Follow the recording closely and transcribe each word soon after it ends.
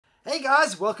Hey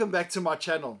guys, welcome back to my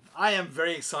channel. I am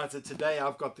very excited today.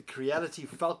 I've got the Creality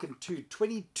Falcon 2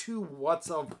 22 watts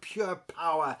of pure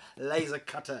power laser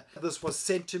cutter. This was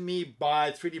sent to me by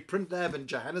 3D Print Lab in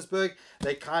Johannesburg.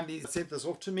 They kindly sent this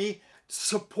off to me.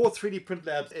 Support 3D Print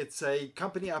Lab. It's a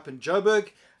company up in Joburg.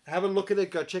 Have a look at it.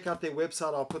 Go check out their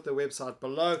website. I'll put their website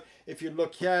below. If you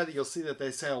look here, you'll see that they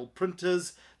sell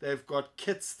printers. They've got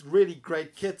kits, really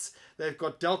great kits. They've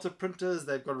got Delta printers.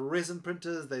 They've got resin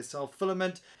printers. They sell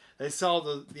filament. They sell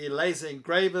the laser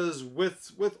engravers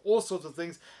with all sorts of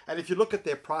things. And if you look at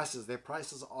their prices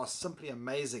are simply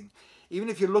amazing. Even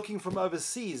if you're looking from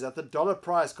overseas at the dollar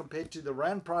price compared to the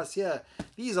rand price here,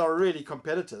 these are really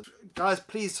competitive. Guys,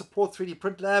 please support 3D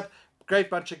Print Lab.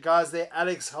 Great bunch of guys there.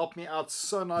 Alex helped me out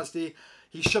so nicely.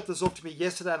 He shipped this off to me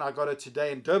yesterday and I got it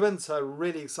today in Durban. So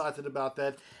really excited about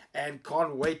that and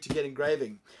can't wait to get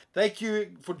engraving. Thank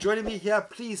you for joining me here.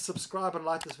 Please subscribe and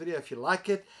like this video if you like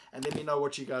it. And let me know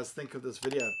what you guys think of this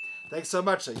video. Thanks so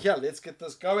much. So yeah, let's get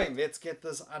this going. Let's get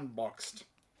this unboxed.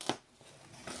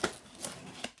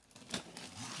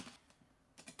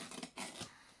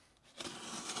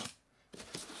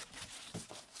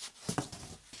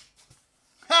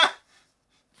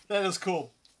 That is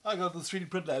cool. I got the 3D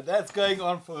Print Lab. That's going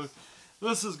on for.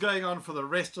 This is going on for the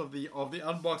rest of the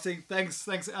unboxing. Thanks,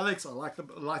 Alex. I like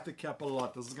the cap a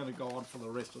lot. This is going to go on for the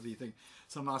rest of the thing.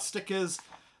 Some nice stickers.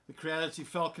 The Creality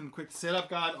Falcon quick setup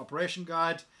guide, operation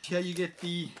guide. Here you get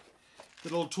the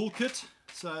little toolkit.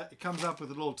 So it comes up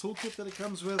with a little toolkit that it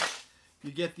comes with.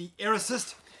 You get the air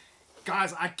assist.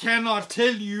 Guys, I cannot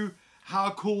tell you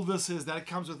how cool this is that it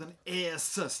comes with an air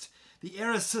assist. The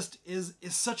air assist is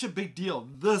such a big deal.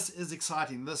 This is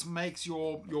exciting. This makes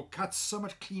your cuts so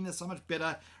much cleaner, so much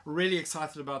better. Really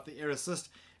excited about the air assist.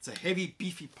 It's a heavy,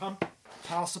 beefy pump.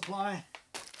 Power supply.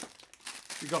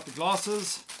 We got the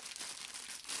glasses.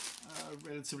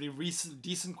 Relatively recent,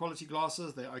 decent quality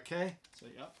glasses. They're okay. So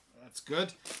yeah, that's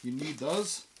good. You need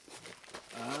those.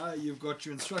 You've got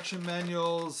your instruction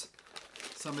manuals.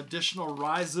 Some additional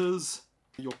risers.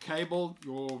 Your cable,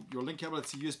 your link cable,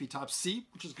 it's a USB Type-C,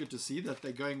 which is good to see that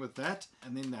they're going with that.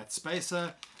 And then that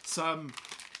spacer, some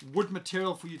wood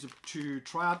material for you to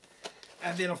try out.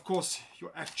 And then, of course,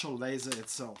 your actual laser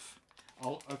itself.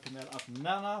 I'll open that up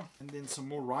now. And then some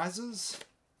more risers.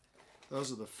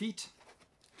 Those are the feet.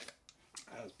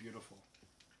 That's beautiful.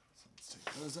 So let's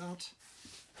take those out.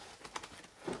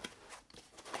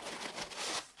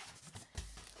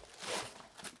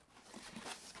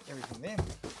 Everything there.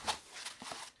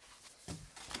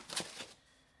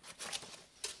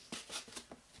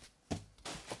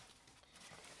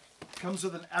 Comes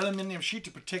with an aluminium sheet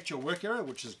to protect your work area,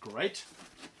 which is great.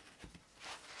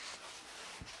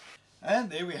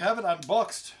 And there we have it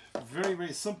unboxed. Very,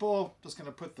 very simple. Just going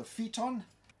to put the feet on.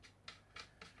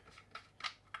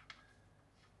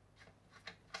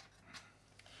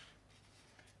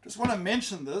 Just want to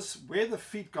mention this, where the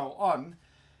feet go on,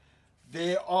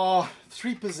 there are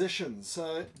 3 positions.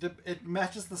 So it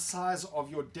matches the size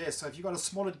of your desk. So if you've got a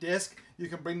smaller desk, you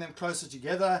can bring them closer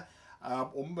together.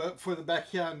 Or further back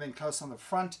here and then close on the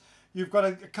front. You've got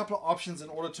a couple of options in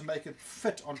order to make it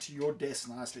fit onto your desk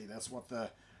nicely. That's what the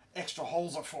extra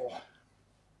holes are for.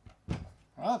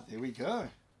 Alright, there we go.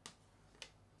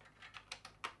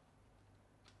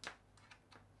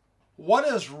 What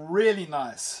is really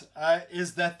nice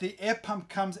is that the air pump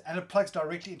comes and it plugs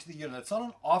directly into the unit. It's not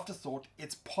an afterthought,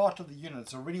 it's part of the unit.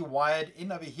 It's already wired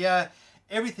in over here.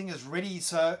 Everything is ready,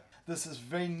 so this is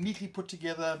very neatly put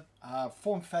together.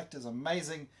 Form factor is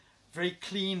amazing, very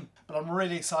clean, but I'm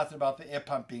really excited about the air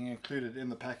pump being included in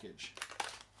the package.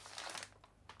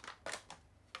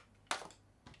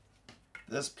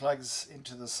 This plugs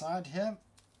into the side here.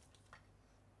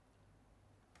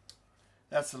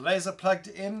 That's the laser plugged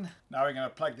in. Now we're going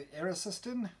to plug the air assist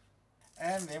in,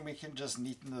 and then we can just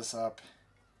neaten this up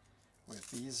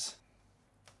with these.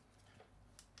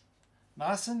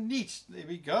 Nice and neat. There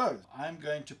we go. I'm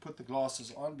going to put the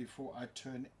glasses on before I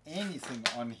turn anything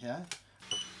on here.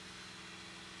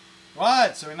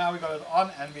 Right, so now we've got it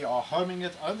on and we are homing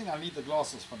it. I don't think I need the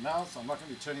glasses for now, so I'm not going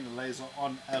to be turning the laser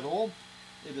on at all.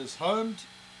 It is homed,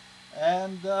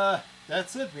 and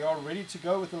that's it. We are ready to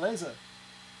go with the laser.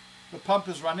 The pump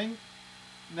is running.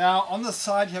 Now on the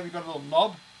side here we've got a little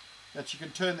knob that you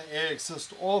can turn the air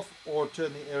assist off or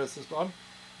turn the air assist on.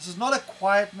 This is not a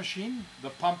quiet machine. The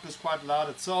pump is quite loud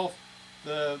itself.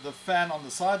 The fan on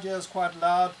the side here is quite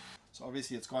loud. So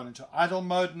obviously it's gone into idle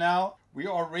mode now. We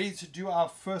are ready to do our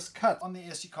first cut. On the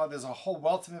SD card there's a whole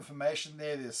wealth of information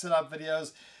there. There's setup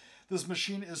videos. This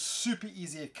machine is super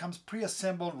easy. It comes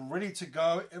pre-assembled, ready to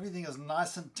go. Everything is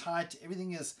nice and tight.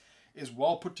 Everything is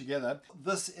well put together.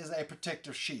 This is a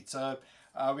protective sheet. So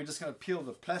We're just going to peel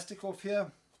the plastic off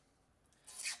here.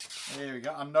 There we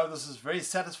go. I know this is very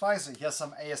satisfying, so here's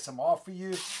some ASMR for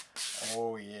you.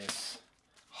 Oh yes.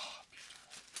 Oh,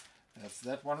 beautiful. That's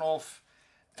that one off.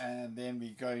 And then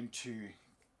we're going to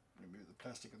remove the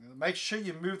plastic. Make sure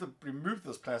you remove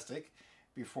this plastic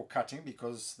before cutting,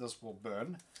 because this will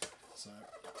burn. So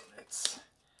let's...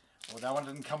 Well, that one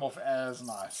didn't come off as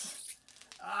nice.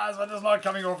 This one is not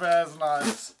coming off as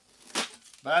nice.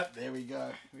 But there we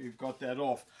go. We've got that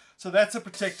off. So that's a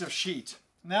protective sheet.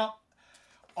 Now,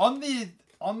 on the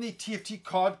TFT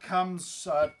card comes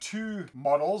two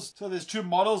models. So there's two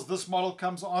models. This model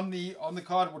comes on the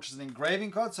card, which is an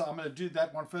engraving card. So I'm going to do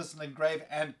that one first, and engrave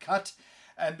and cut,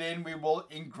 and then we will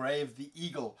engrave the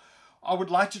eagle. I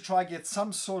would like to try get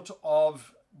some sort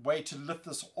of way to lift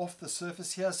this off the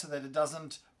surface here so that it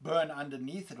doesn't burn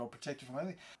underneath. It'll protect it from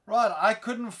anything. Right, I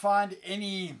couldn't find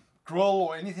any grill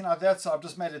or anything like that, so I've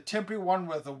just made a temporary one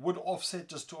with a wood offset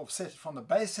just to offset it from the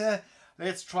base here.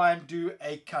 Let's try and do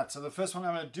a cut. So the first one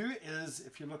I'm going to do is,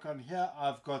 if you look on here,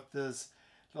 I've got this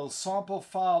little sample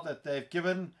file that they've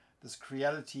given, this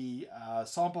Creality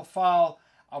sample file.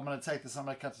 I'm going to take this, I'm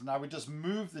going to cut it. Now we just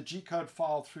move the G-code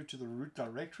file through to the root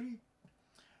directory.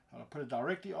 I'll put it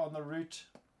directly on the root.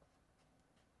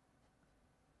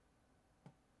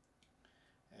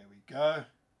 There we go.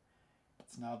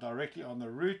 It's now directly on the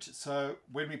root. So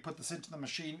when we put this into the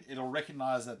machine, it'll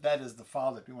recognize that that is the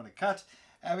file that we want to cut.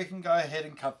 And we can go ahead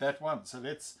and cut that one. So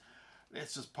let's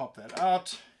just pop that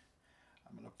out.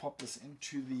 I'm going to pop this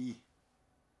into the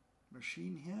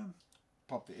machine here.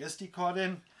 Pop the SD card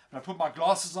in. I'm going to put my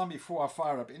glasses on before I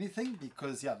fire up anything,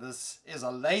 because yeah, this is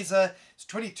a laser. It's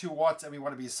 22 watts and we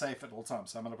want to be safe at all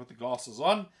times. So I'm going to put the glasses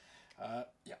on. Let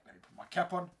me put my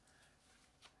cap on.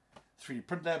 3D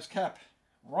Printlabs cap.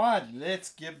 Right, let's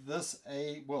give this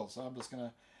a whirl. So I'm just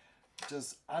going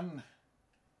to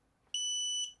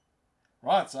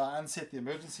Right, so I unset the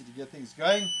emergency to get things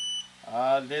going.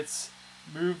 Let's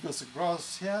move this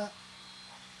across here.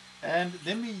 And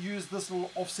then we use this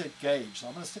little offset gauge. So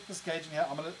I'm going to stick this gauge in here.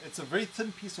 It's a very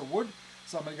thin piece of wood.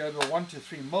 So I'm going to go to a 1 to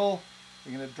 3 mil.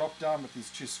 We're going to drop down with these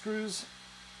two screws.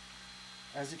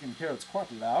 As you can hear, it's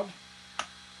quite loud.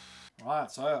 Right,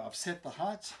 so I've set the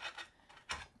height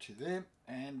to there.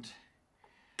 And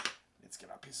let's get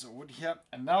our piece of wood here.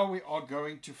 And now we are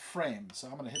going to frame. So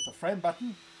I'm going to hit the frame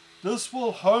button. This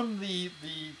will home the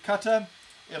cutter.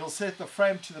 It'll set the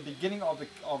frame to the beginning of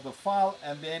the file,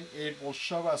 and then it will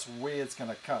show us where it's going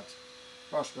to cut.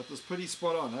 Gosh, got this pretty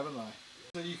spot on, haven't I?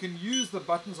 So you can use the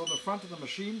buttons on the front of the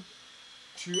machine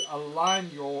to align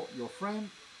your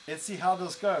frame. Let's see how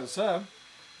this goes. So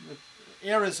the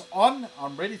air is on.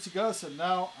 I'm ready to go. So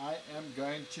now I am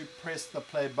going to press the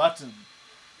play button.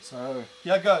 So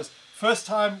here goes. First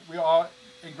time we are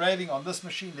engraving on this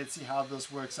machine. Let's see how this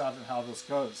works out and how this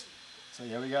goes. So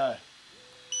here we go.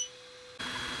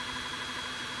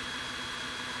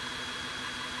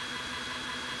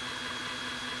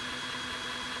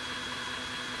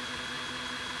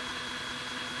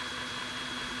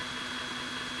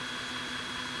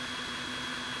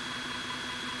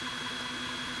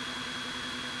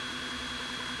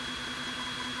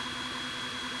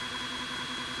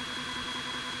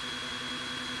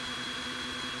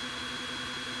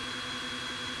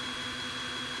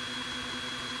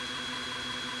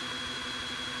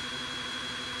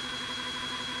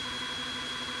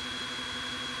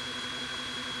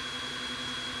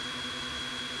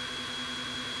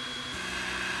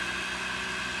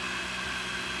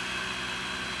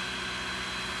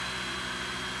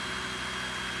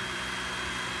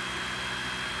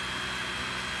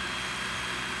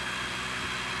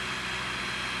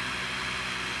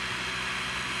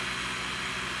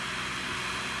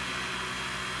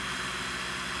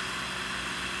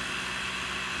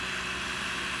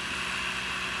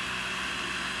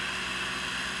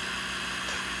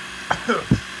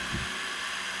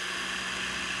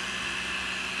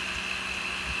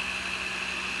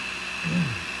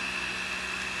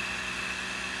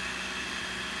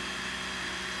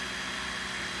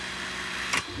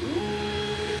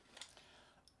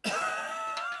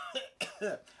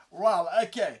 Wow,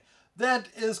 okay, that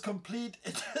is complete.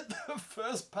 The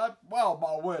first part, wow,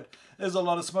 my word, there's a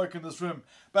lot of smoke in this room.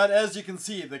 But as you can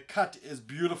see, the cut is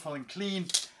beautiful and clean.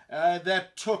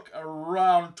 That took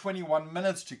around 21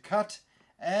 minutes to cut.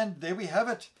 And there we have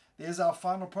it. There's our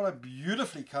final product,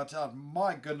 beautifully cut out.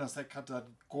 My goodness, that cut out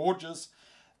gorgeous.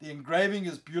 The engraving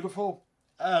is beautiful.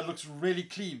 It looks really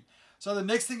clean. So the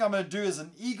next thing I'm going to do is an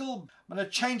eagle. I'm going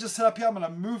to change the setup here. I'm going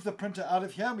to move the printer out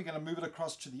of here. We're going to move it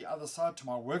across to the other side, to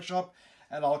my workshop.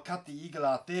 And I'll cut the eagle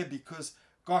out there because,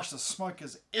 gosh, the smoke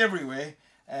is everywhere.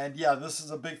 And yeah, this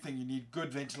is a big thing. You need good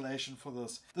ventilation for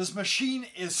this. This machine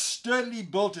is sturdily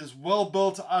built, is well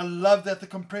built. I love that the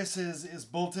compressor is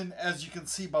built in. As you can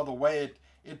see by the way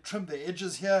it trimmed the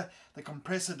edges here. The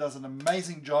compressor does an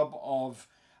amazing job of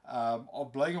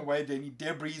blowing away any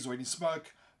debris or any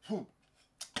smoke. Whew.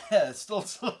 Yeah, still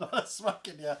a lot of smoke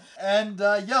in here. And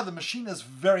yeah, the machine is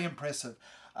very impressive.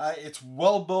 It's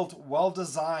well built, well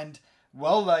designed,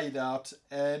 well laid out.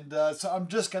 And so I'm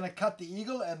just going to cut the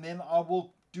eagle and then I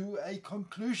will do a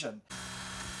conclusion.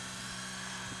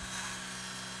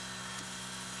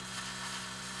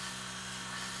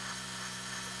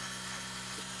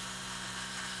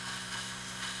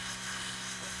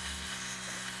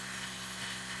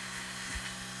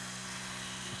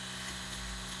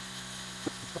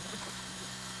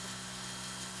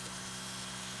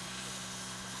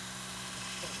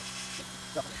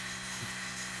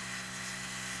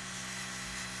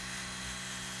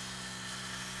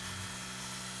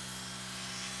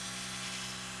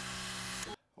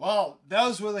 Well,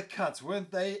 those were the cuts. Weren't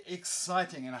they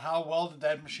exciting? And how well did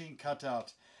that machine cut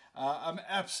out? I'm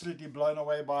absolutely blown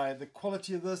away by the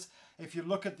quality of this. If you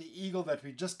look at the eagle that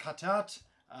we just cut out,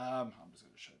 I'm just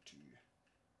going to show it to you.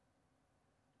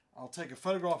 I'll take a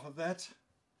photograph of that.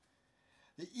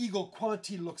 The eagle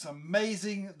quality looks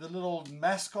amazing. The little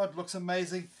mascot looks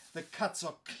amazing. The cuts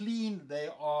are clean. They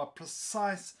are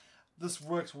precise. This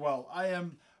works well. I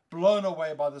am blown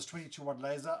away by this 22 watt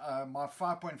laser. My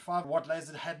 5.5 watt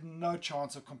laser had no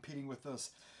chance of competing with this.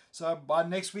 So by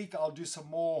next week I'll do some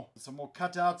more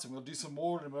cutouts, and we'll do some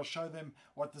more and we'll show them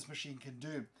what this machine can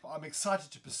do. I'm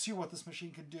excited to pursue what this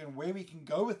machine can do and where we can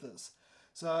go with this.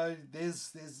 So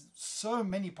there's so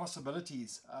many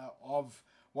possibilities of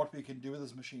what we can do with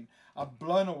this machine. I'm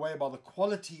blown away by the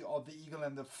quality of the eagle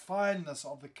and the fineness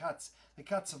of the cuts. The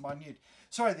cuts are minute.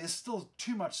 Sorry, there's still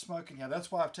too much smoke in here.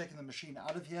 That's why I've taken the machine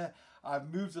out of here.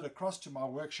 I've moved it across to my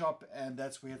workshop, and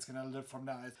that's where it's going to live from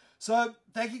now. So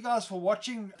thank you guys for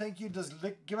watching. Thank you. Just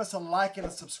give us a like and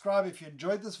a subscribe if you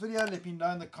enjoyed this video. Let me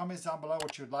know in the comments down below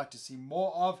what you would like to see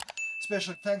more of.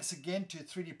 Special thanks again to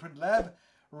 3D Print Lab.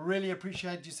 Really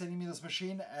appreciate you sending me this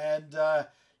machine. And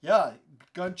yeah,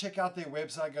 go and check out their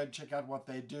website. Go and check out what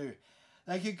they do.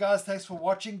 Thank you guys. Thanks for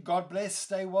watching. God bless.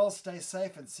 Stay well, stay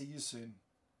safe, and see you soon.